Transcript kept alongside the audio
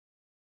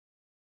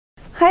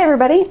Hi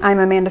everybody, I'm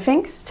Amanda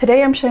Finks.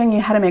 Today I'm showing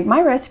you how to make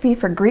my recipe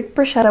for Greek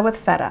bruschetta with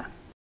feta.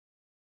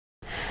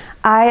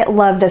 I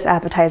love this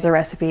appetizer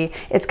recipe.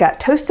 It's got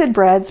toasted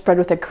bread spread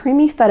with a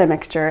creamy feta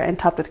mixture and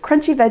topped with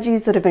crunchy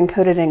veggies that have been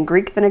coated in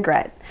Greek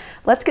vinaigrette.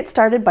 Let's get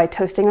started by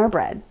toasting our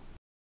bread.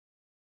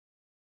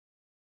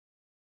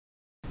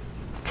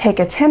 Take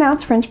a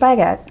 10-ounce French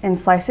baguette and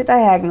slice it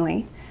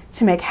diagonally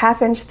to make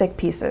half-inch thick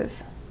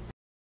pieces.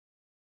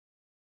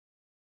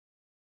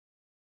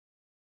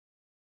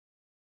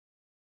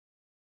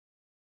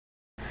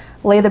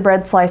 Lay the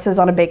bread slices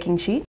on a baking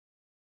sheet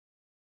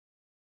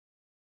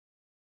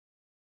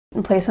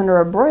and place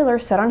under a broiler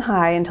set on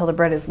high until the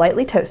bread is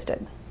lightly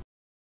toasted.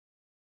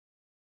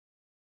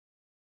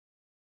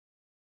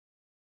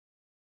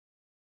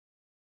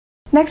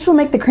 Next, we'll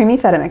make the creamy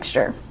feta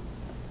mixture.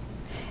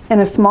 In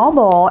a small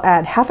bowl,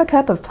 add half a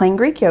cup of plain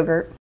Greek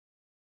yogurt,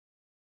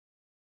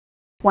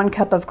 1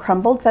 cup of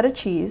crumbled feta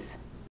cheese,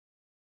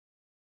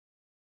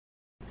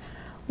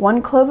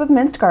 1 clove of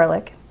minced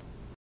garlic,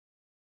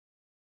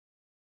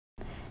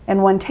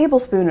 and 1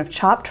 tablespoon of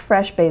chopped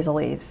fresh basil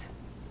leaves.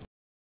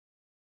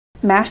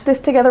 Mash this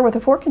together with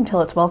a fork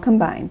until it's well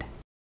combined.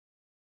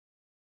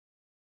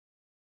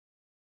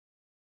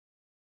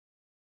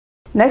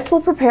 Next,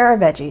 we'll prepare our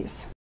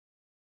veggies.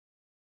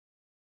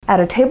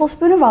 Add a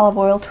tablespoon of olive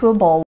oil to a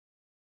bowl.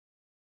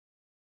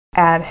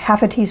 Add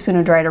half a teaspoon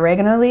of dried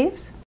oregano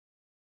leaves.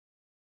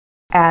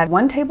 Add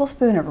 1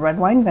 tablespoon of red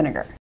wine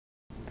vinegar,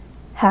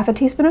 half a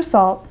teaspoon of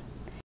salt,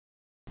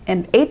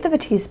 and 1/8 of a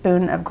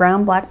teaspoon of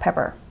ground black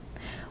pepper.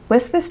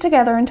 Whisk this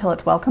together until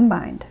it's well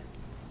combined.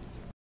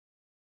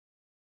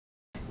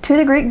 To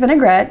the Greek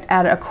vinaigrette,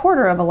 add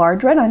 1/4 of a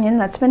large red onion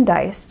that's been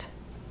diced,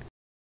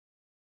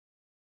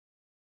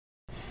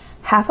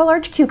 half a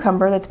large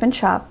cucumber that's been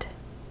chopped,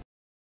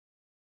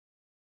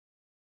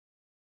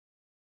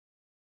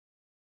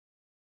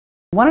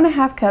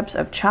 1½ cups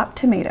of chopped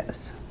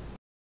tomatoes,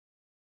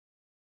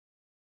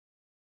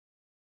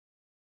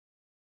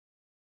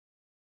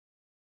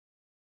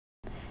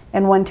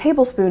 and 1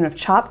 tablespoon of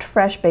chopped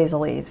fresh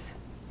basil leaves.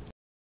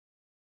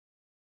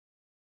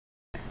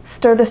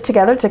 Stir this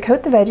together to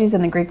coat the veggies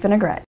in the Greek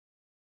vinaigrette.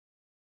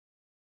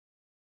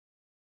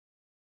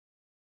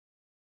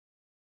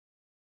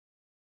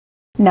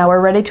 Now we're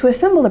ready to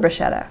assemble the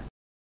bruschetta.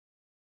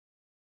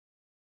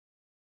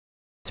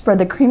 Spread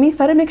the creamy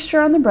feta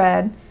mixture on the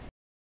bread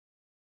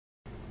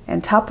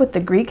and top with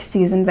the Greek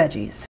seasoned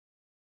veggies.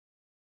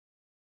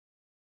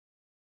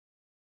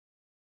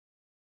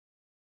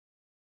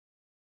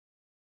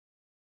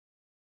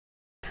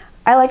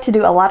 I like to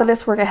do a lot of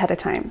this work ahead of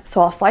time,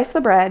 so I'll slice the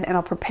bread and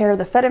I'll prepare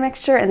the feta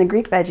mixture and the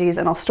Greek veggies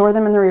and I'll store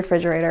them in the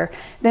refrigerator.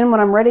 Then when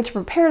I'm ready to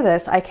prepare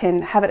this, I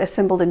can have it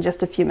assembled in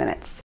just a few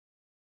minutes.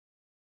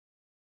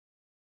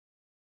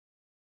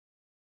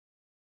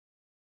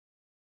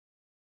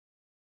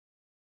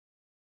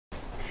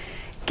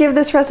 Give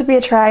this recipe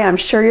a try. I'm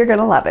sure you're going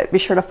to love it. Be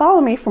sure to follow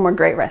me for more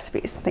great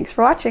recipes. Thanks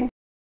for watching.